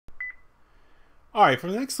Alright,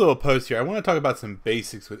 for the next little post here, I want to talk about some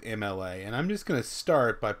basics with MLA. And I'm just going to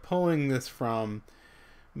start by pulling this from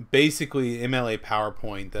basically MLA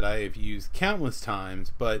PowerPoint that I have used countless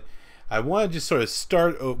times. But I want to just sort of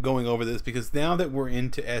start going over this because now that we're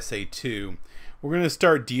into SA2, we're going to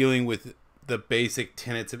start dealing with the basic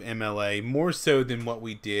tenets of MLA more so than what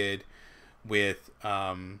we did with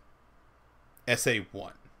SA1.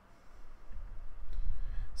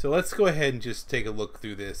 So let's go ahead and just take a look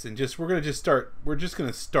through this, and we're just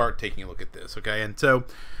gonna start taking a look at this, okay? And so,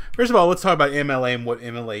 first of all, let's talk about MLA and what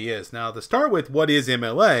MLA is. Now, to start with, what is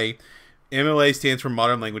MLA? MLA stands for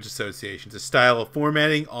Modern Language Association. It's a style of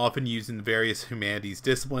formatting often used in various humanities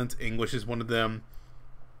disciplines. English is one of them.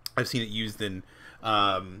 I've seen it used in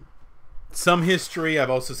some history. I've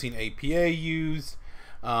also seen APA used.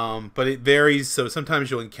 But it varies, so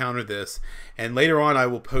sometimes you'll encounter this, and later on I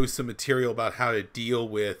will post some material about how to deal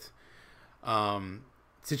with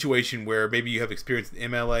situation where maybe you have experience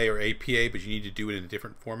in MLA or APA but you need to do it in a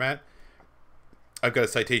different format. I've got a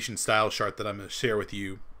citation style chart that I'm going to share with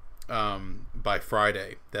you by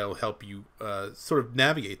Friday that will help you sort of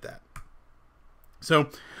navigate that.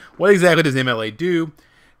 So what exactly does MLA do?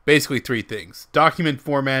 Basically three things: document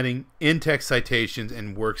formatting, in-text citations,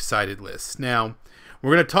 and works cited lists. Now,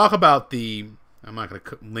 we're going to talk about I'm not going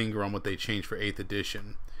to linger on what they changed for 8th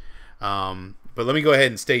edition. But let me go ahead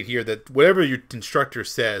and state here that whatever your instructor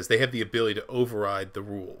says, they have the ability to override the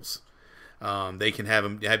rules. They can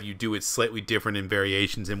have you do it slightly different in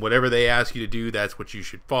variations, and whatever they ask you to do, that's what you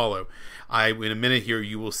should follow. In a minute here,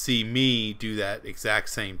 you will see me do that exact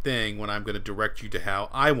same thing when I'm going to direct you to how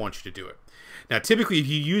I want you to do it. Now, typically, if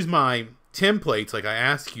you use my templates like I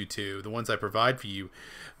ask you to, the ones I provide for you,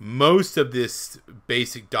 most of this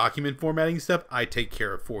basic document formatting stuff I take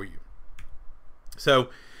care of for you. So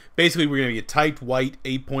basically we're going to be a typed white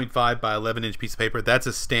 8.5 by 11 inch piece of paper. That's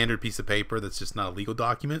a standard piece of paper. That's just not a legal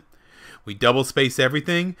document. We double space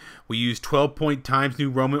everything. We use 12-point Times New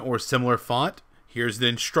Roman or similar font. Here's the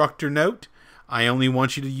instructor note. I only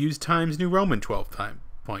want you to use Times New Roman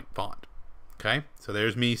 12-point font. Okay, so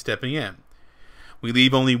there's me stepping in. We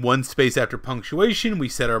leave only one space after punctuation. We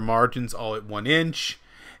set our margins all at 1 inch.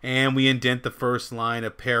 And we indent the first line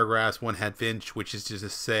of paragraphs 1/2 inch, which is just to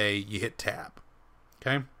say you hit tab.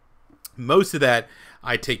 Okay? Most of that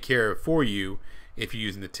I take care of for you if you're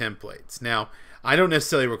using the templates. Now, I don't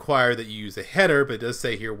necessarily require that you use a header, but it does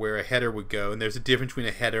say here where a header would go. And there's a difference between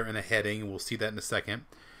a header and a heading, and we'll see that in a second.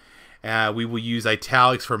 We will use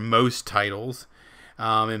italics for most titles,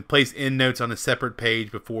 and place endnotes on a separate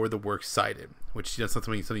page before the works cited, which is not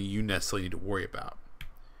something you necessarily need to worry about.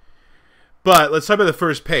 But let's talk about the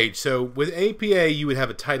first page. So with APA, you would have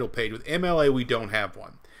a title page. With MLA, we don't have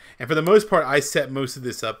one. And for the most part, I set most of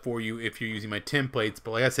this up for you if you're using my templates.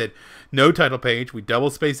 But like I said, no title page. We double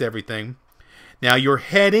space everything. Now your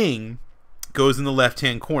heading goes in the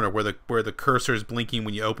left-hand corner where the cursor is blinking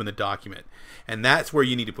when you open the document. And that's where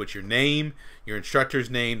you need to put your name, your instructor's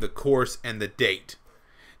name, the course, and the date.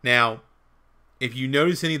 Now, if you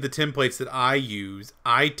notice any of the templates that I use,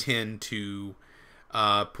 I tend to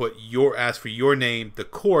ask for your name, the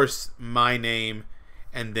course, my name,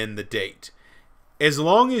 and then the date. As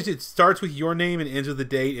long as it starts with your name and ends with the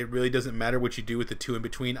date, it really doesn't matter what you do with the two in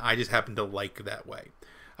between. I just happen to like that way.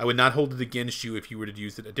 I would not hold it against you if you were to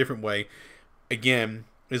use it a different way. Again,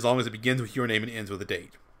 as long as it begins with your name and ends with a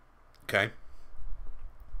date. Okay?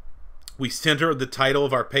 We center the title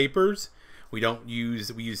of our papers. We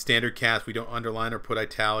use standard caps. We don't underline or put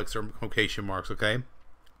italics or quotation marks, okay?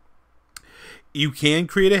 You can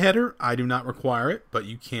create a header. I do not require it, but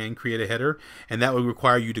you can create a header, and that would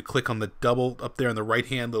require you to click on the double up there in the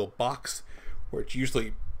right-hand little box where it's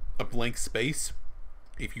usually a blank space.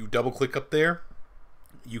 If you double-click up there,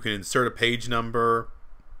 you can insert a page number,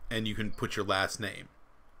 and you can put your last name.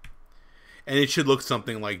 And it should look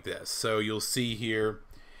something like this. So you'll see here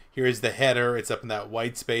is the header. It's up in that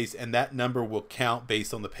white space, and that number will count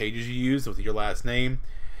based on the pages you use with your last name.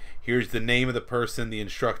 Here's the name of the person, the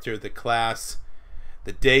instructor, the class,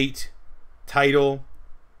 the date, title.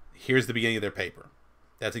 Here's the beginning of their paper.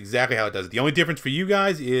 That's exactly how it does it. The only difference for you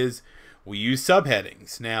guys is we use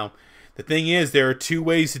subheadings. Now, the thing is, there are two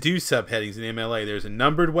ways to do subheadings in MLA. There's a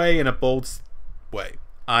numbered way and a bold way.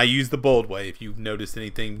 I use the bold way if you've noticed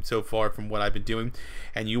anything so far from what I've been doing.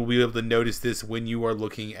 And you will be able to notice this when you are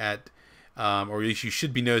looking at, or at least you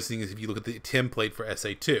should be noticing this if you look at the template for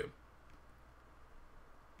SA2.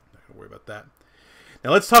 Don't worry about that.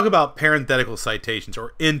 Now let's talk about parenthetical citations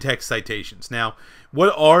or in-text citations. Now,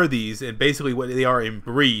 what are these? And basically what they are in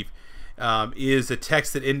brief is a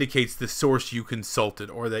text that indicates the source you consulted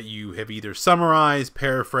or that you have either summarized,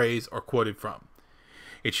 paraphrased, or quoted from.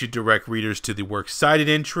 It should direct readers to the works cited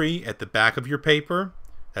entry at the back of your paper.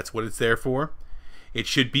 That's what it's there for. It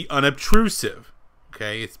should be unobtrusive.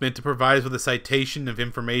 Okay, it's meant to provide us with a citation of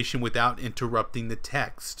information without interrupting the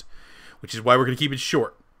text, which is why we're going to keep it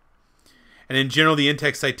short. And in general, the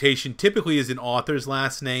in-text citation typically is an author's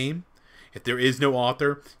last name. If there is no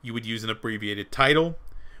author, you would use an abbreviated title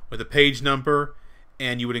with a page number,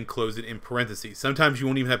 and you would enclose it in parentheses. Sometimes you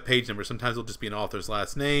won't even have page numbers. Sometimes it'll just be an author's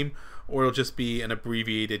last name, or it'll just be an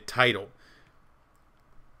abbreviated title.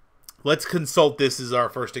 Let's consult this as our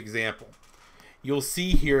first example. You'll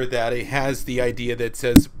see here that it has the idea that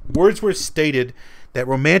says, Wordsworth stated that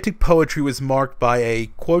romantic poetry was marked by a,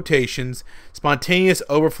 quotations, spontaneous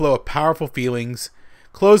overflow of powerful feelings,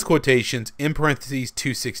 close quotations, in parentheses,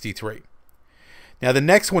 263. Now the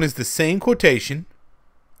next one is the same quotation.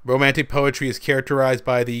 Romantic poetry is characterized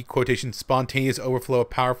by the quotation, spontaneous overflow of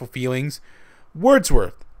powerful feelings,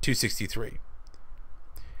 Wordsworth, 263.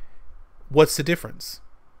 What's the difference?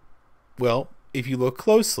 Well, if you look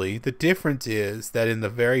closely, the difference is that in the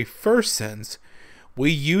very first sentence, we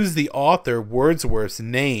use the author Wordsworth's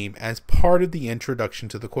name as part of the introduction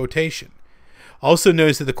to the quotation. Also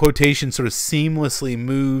notice that the quotation sort of seamlessly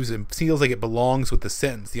moves and feels like it belongs with the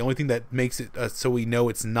sentence. The only thing that makes it so we know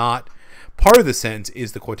it's not part of the sentence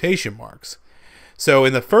is the quotation marks. So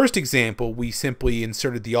in the first example, we simply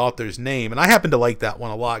inserted the author's name, and I happen to like that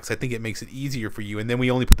one a lot because I think it makes it easier for you, and then we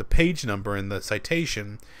only put the page number in the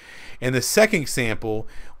citation. In the second example,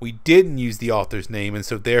 we didn't use the author's name, and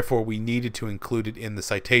so therefore we needed to include it in the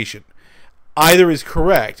citation. Either is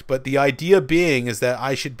correct, but the idea being is that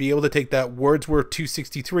I should be able to take that Wordsworth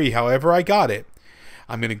 263, however I got it.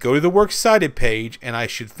 I'm going to go to the works cited page, and I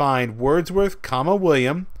should find Wordsworth, comma,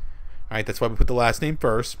 William. All right, that's why we put the last name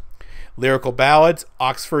first. Lyrical Ballads,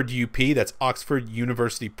 Oxford UP, that's Oxford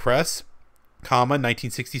University Press, comma,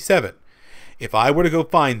 1967. If I were to go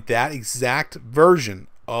find that exact version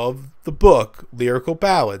of the book, Lyrical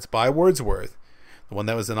Ballads by Wordsworth, the one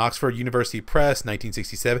that was in Oxford University Press,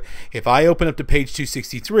 1967, if I open up to page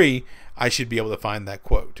 263, I should be able to find that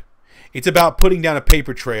quote. It's about putting down a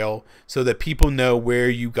paper trail so that people know where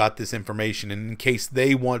you got this information, and in case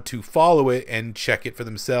they want to follow it and check it for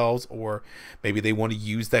themselves, or maybe they want to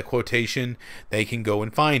use that quotation, they can go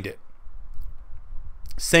and find it.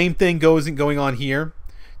 Same thing going on here,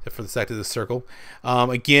 except for the side of the circle.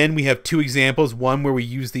 Again, we have two examples. One where we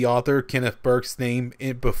use the author Kenneth Burke's name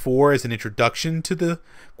before as an introduction to the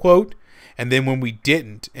quote, and then when we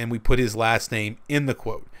didn't and we put his last name in the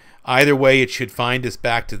quote. Either way, it should find us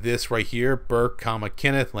back to this right here, Burke, comma,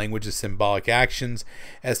 Kenneth, Language of Symbolic Actions,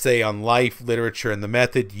 Essay on Life, Literature, and the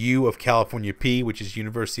Method, U of California P, which is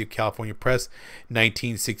University of California Press,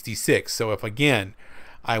 1966. So if, again,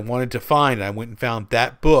 I wanted to find, I went and found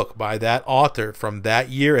that book by that author from that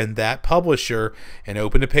year and that publisher and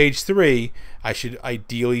open to page 3, I should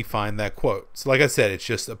ideally find that quote. So like I said, it's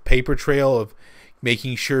just a paper trail of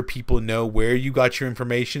making sure people know where you got your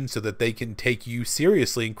information so that they can take you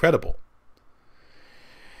seriously and credible.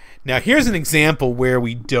 Now here's an example where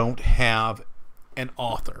we don't have an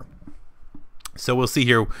author. So we'll see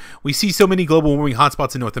here. We see so many global warming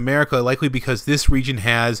hotspots in North America, likely because this region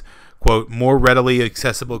has, quote, more readily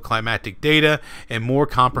accessible climatic data and more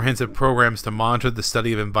comprehensive programs to monitor the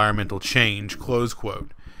study of environmental change, close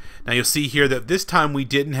quote. Now you'll see here that this time we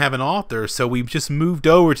didn't have an author, so we've just moved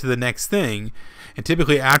over to the next thing, and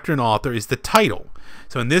typically after an author is the title.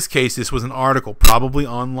 So in this case, this was an article, probably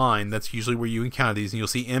online. That's usually where you encounter these, and you'll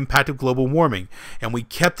see impact of global warming. And we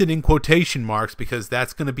kept it in quotation marks because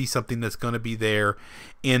that's going to be something that's going to be there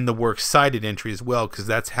in the works cited entry as well, because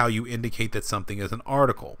that's how you indicate that something is an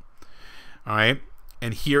article. All right,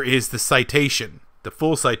 and here is the citation, the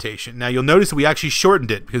full citation. Now you'll notice that we actually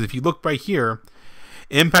shortened it, because if you look right here,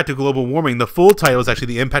 Impact of Global Warming, the full title is actually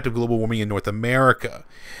the Impact of Global Warming in North America.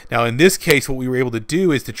 Now in this case, what we were able to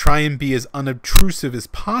do is to try and be as unobtrusive as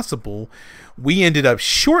possible. We ended up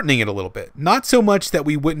shortening it a little bit. Not so much that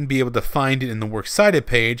we wouldn't be able to find it in the works cited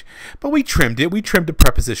page, but we trimmed it. We trimmed a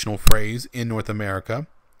prepositional phrase in North America.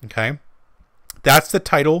 Okay, that's the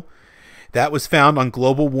title. That was found on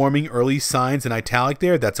Global Warming Early Signs in italic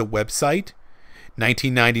there. That's a website.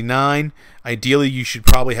 1999. Ideally, you should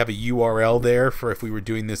probably have a URL there for if we were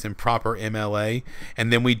doing this in proper MLA.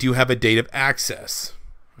 And then we do have a date of access.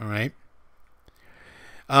 All right.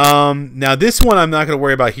 Now this one I'm not going to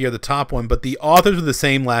worry about here, the top one, but the authors with the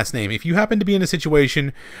same last name. If you happen to be in a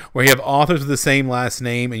situation where you have authors with the same last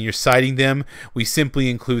name and you're citing them, we simply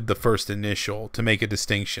include the first initial to make a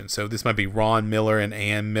distinction. So this might be Ron Miller and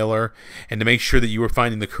Ann Miller, and to make sure that you were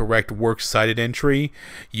finding the correct works cited entry,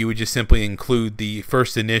 you would just simply include the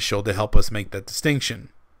first initial to help us make that distinction.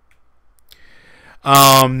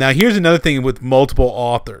 Now, here's another thing with multiple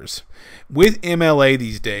authors. With MLA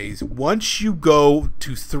these days, once you go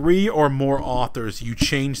to 3 or more authors, you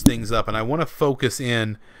change things up. And I want to focus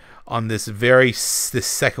in on this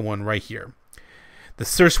second one right here. The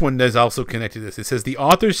first one is also connected to this. It says the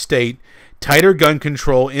authors state tighter gun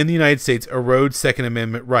control in the United States erodes Second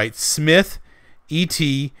Amendment rights. Smith,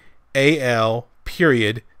 E.T., A.L.,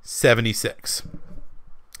 period, 76.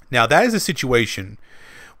 Now, that is a situation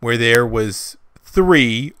where there was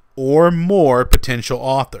 3 or more potential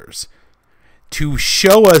authors. To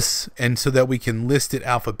show us, and so that we can list it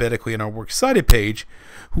alphabetically on our Works Cited page,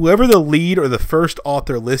 whoever the lead or the first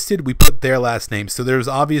author listed, we put their last name. So there's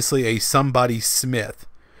obviously a somebody Smith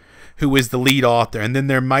who is the lead author. And then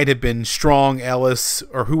there might have been Strong, Ellis,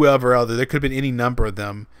 or whoever other. There could have been any number of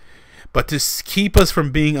them. But to keep us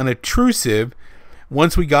from being unobtrusive,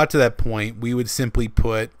 once we got to that point, we would simply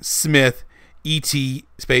put Smith, E.T.,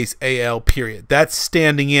 space, A.L., period. That's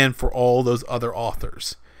standing in for all those other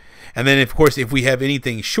authors. And then, of course, if we have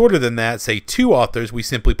anything shorter than that, say 2 authors, we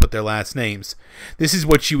simply put their last names. This is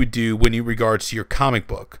what you would do when in regards to your comic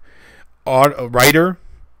book. Writer,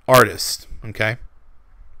 artist, okay?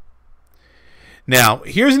 Now,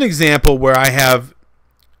 here's an example where I have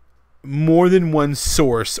more than one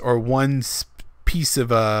source or one piece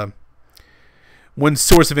of one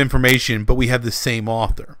source of information, but we have the same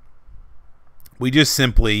author. We just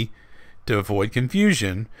simply, to avoid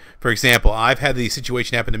confusion, for example, I've had the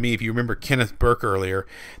situation happen to me. If you remember Kenneth Burke earlier,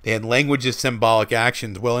 they had language of symbolic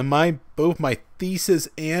actions. Well, in both my thesis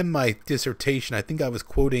and my dissertation, I think I was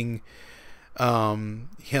quoting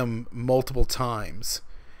him multiple times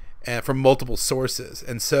from multiple sources.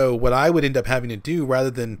 And so what I would end up having to do,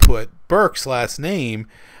 rather than put Burke's last name,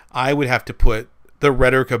 I would have to put the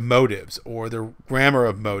rhetoric of motives or the grammar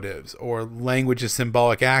of motives or language of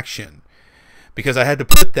symbolic action, because I had to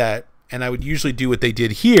put that. And I would usually do what they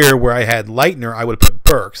did here, where I had Leitner, I would put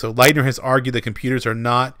Burke. So Leitner has argued that computers are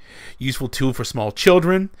not a useful tool for small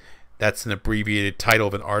children. That's an abbreviated title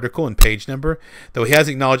of an article and page number. Though he has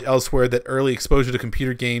acknowledged elsewhere that early exposure to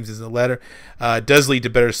computer games does lead to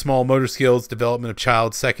better small motor skills, development of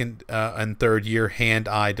child's second and third year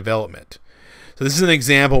hand-eye development. So this is an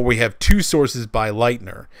example where we have 2 sources by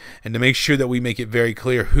Leitner. And to make sure that we make it very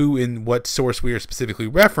clear who and what source we are specifically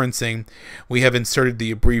referencing, we have inserted the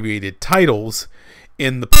abbreviated titles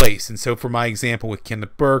in the place. And so for my example with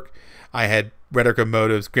Kenneth Burke, I had rhetoric of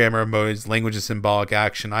motives, grammar of motives, language of symbolic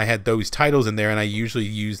action. I had those titles in there, and I usually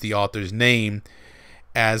use the author's name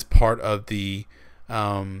as part of the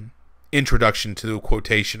introduction to the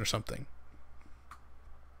quotation or something.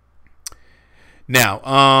 Now,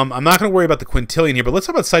 I'm not going to worry about the quintillion here, but let's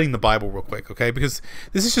talk about citing the Bible real quick, okay? Because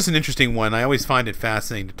this is just an interesting one. I always find it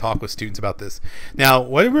fascinating to talk with students about this. Now,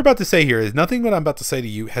 what we're about to say here is nothing what I'm about to say to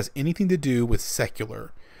you has anything to do with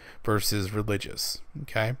secular versus religious,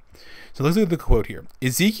 okay? So let's look at the quote here.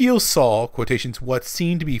 Ezekiel saw, quotations, what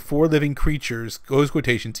seemed to be 4 living creatures, close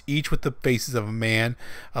quotations, each with the faces of a man,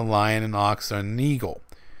 a lion, an ox, and an eagle.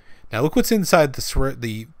 Now, look what's inside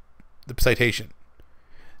the citation.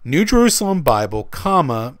 New Jerusalem Bible,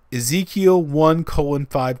 comma, Ezekiel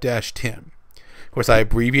 1:5-10. Of course, I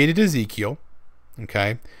abbreviated Ezekiel.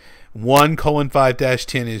 Okay.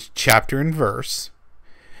 1:5-10 is chapter and verse.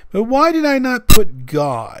 But why did I not put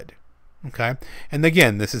God? Okay. And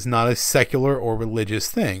again, this is not a secular or religious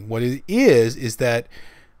thing. What it is that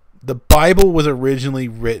the Bible was originally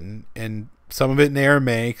written, and some of it in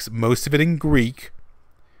Aramaic, most of it in Greek.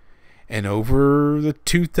 And over the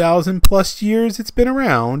 2,000 plus years it's been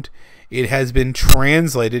around, it has been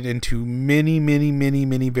translated into many, many, many,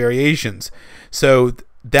 many variations. So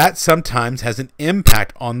that sometimes has an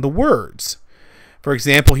impact on the words. For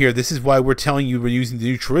example, here, this is why we're telling you we're using the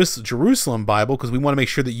New Jerusalem Bible, because we want to make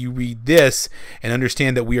sure that you read this and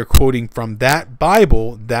understand that we are quoting from that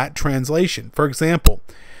Bible, that translation. For example,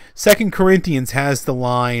 2 Corinthians has the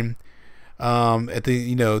line,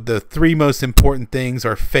 the 3 most important things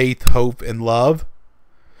are faith, hope, and love.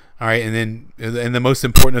 All right, and the most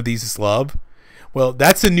important of these is love. Well,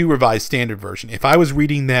 that's the New Revised Standard Version. If I was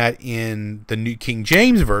reading that in the New King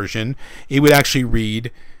James Version, it would actually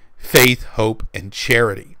read faith, hope, and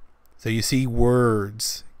charity. So you see,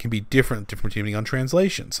 words can be different depending on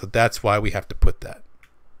translation. So that's why we have to put that.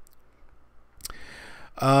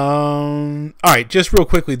 All right, just real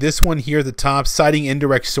quickly, this one here at the top, citing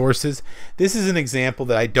indirect sources. This is an example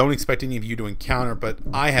that I don't expect any of you to encounter, but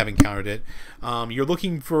I have encountered it. You're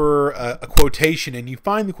looking for a quotation, and you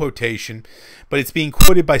find the quotation, but it's being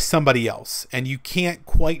quoted by somebody else, and you can't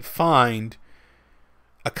quite find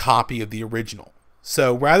a copy of the original.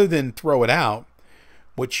 So rather than throw it out,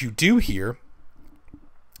 what you do here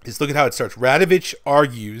is look at how it starts. Radovich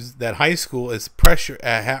argues that high schools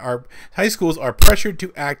are pressured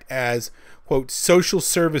to act as, quote, social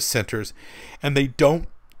service centers, and they don't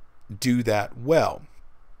do that well,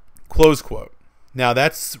 close quote. Now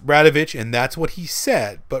that's Radovich, and that's what he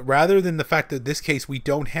said. But rather than the fact that in this case we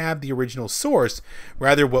don't have the original source,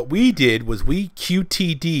 rather what we did was we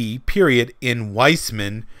QTD period in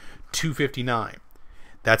Weissman 259.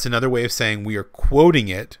 That's another way of saying we are quoting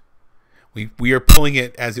it. We are pulling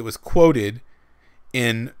it as it was quoted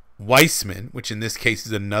in Weissman, which in this case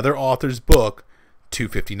is another author's book,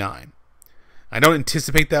 259. I don't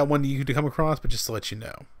anticipate that one you to come across, but just to let you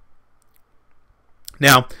know.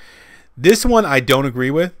 Now, this one I don't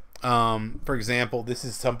agree with. For example, this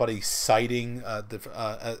is somebody citing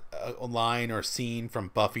a line or scene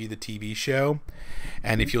from Buffy, the TV show.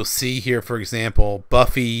 And if you'll see here, for example,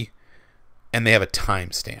 Buffy, and they have a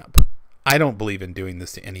timestamp. I don't believe in doing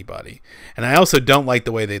this to anybody. And I also don't like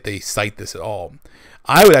the way that they cite this at all.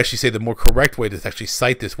 I would actually say the more correct way to actually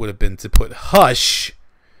cite this would have been to put Hush,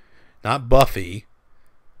 not Buffy.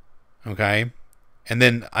 Okay? And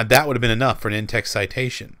then that would have been enough for an in-text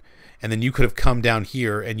citation. And then you could have come down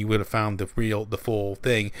here and you would have found the full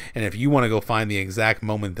thing. And if you want to go find the exact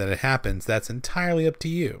moment that it happens, that's entirely up to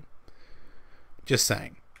you. Just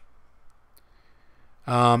saying.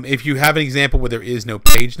 If you have an example where there is no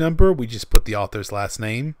page number, we just put the author's last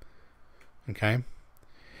name. Okay.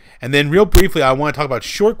 And then real briefly, I want to talk about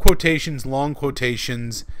short quotations, long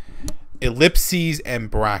quotations, ellipses,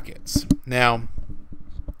 and brackets. Now,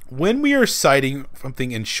 when we are citing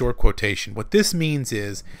something in short quotation, what this means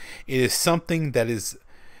is it is something that is,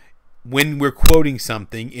 when we're quoting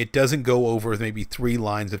something, it doesn't go over maybe 3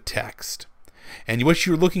 lines of text. And what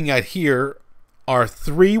you're looking at here are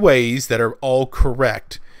 3 ways that are all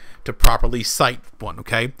correct to properly cite one,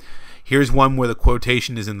 okay? Here's one where the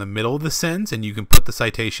quotation is in the middle of the sentence, and you can put the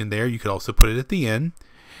citation there. You could also put it at the end.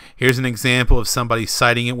 Here's an example of somebody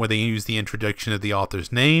citing it where they use the introduction of the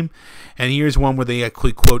author's name. And here's one where they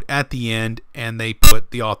actually quote at the end and they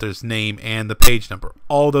put the author's name and the page number.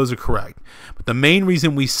 All those are correct. But the main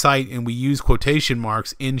reason we cite and we use quotation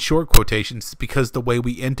marks in short quotations is because the way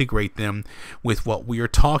we integrate them with what we are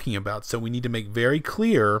talking about. So we need to make very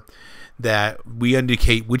clear that we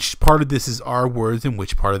indicate which part of this is our words and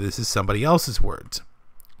which part of this is somebody else's words.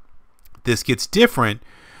 This gets different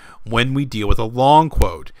when we deal with a long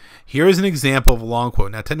quote. Here is an example of a long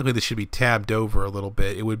quote. Now, technically, this should be tabbed over a little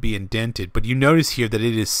bit. It would be indented. But you notice here that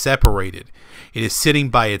it is separated. It is sitting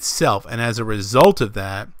by itself. And as a result of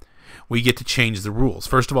that, we get to change the rules.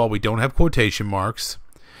 First of all, we don't have quotation marks.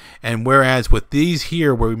 And whereas with these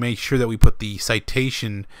here, where we make sure that we put the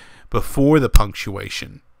citation before the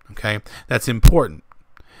punctuation, okay, that's important.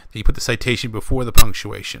 That you put the citation before the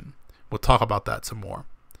punctuation. We'll talk about that some more.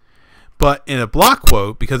 But in a block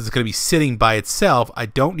quote, because it's going to be sitting by itself, I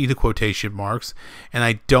don't need the quotation marks, and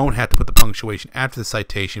I don't have to put the punctuation after the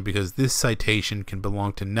citation, because this citation can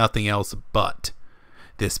belong to nothing else but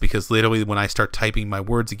this, because literally when I start typing my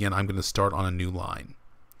words again, I'm going to start on a new line.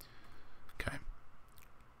 Okay.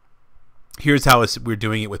 Here's how we're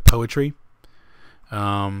doing it with poetry.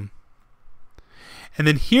 And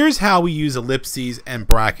then here's how we use ellipses and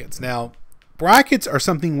brackets. Now, brackets are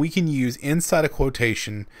something we can use inside a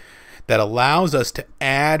quotation that allows us to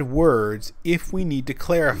add words if we need to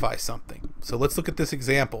clarify something. So let's look at this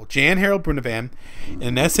example. Jan Harold Brunevan, in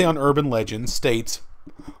an essay on urban legends, states,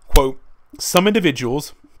 quote, some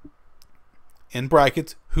individuals, in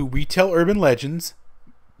brackets, who retell urban legends,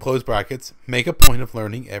 close brackets, make a point of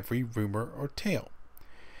learning every rumor or tale.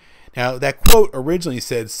 Now, that quote originally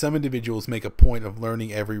said, some individuals make a point of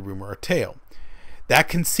learning every rumor or tale. That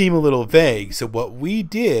can seem a little vague. So what we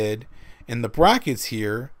did in the brackets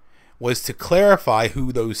here was to clarify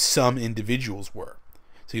who those some individuals were.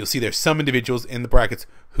 So you'll see there's some individuals in the brackets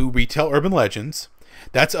who retell urban legends.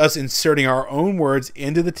 That's us inserting our own words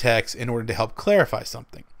into the text in order to help clarify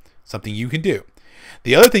something. Something you can do.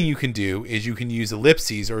 The other thing you can do is you can use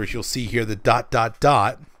ellipses, or as you'll see here,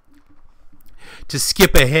 the ... to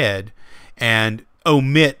skip ahead and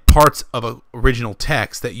omit parts of an original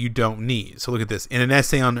text that you don't need. So look at this. In an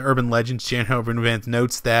essay on urban legends, Jan Harold Brunevan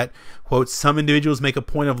notes that, quote, some individuals make a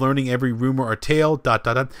point of learning every rumor or tale, ...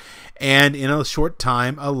 and in a short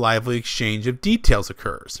time, a lively exchange of details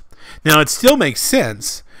occurs. Now, it still makes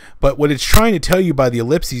sense, but what it's trying to tell you by the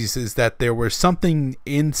ellipses is that there was something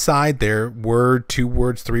inside there, word, 2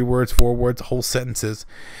 words, 3 words, 4 words, whole sentences,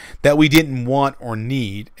 that we didn't want or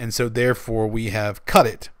need, and so therefore we have cut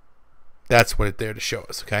it. That's what it's there to show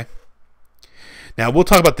us, okay? Now, we'll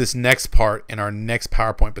talk about this next part in our next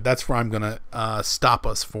PowerPoint, but that's where I'm going to stop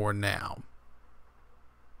us for now.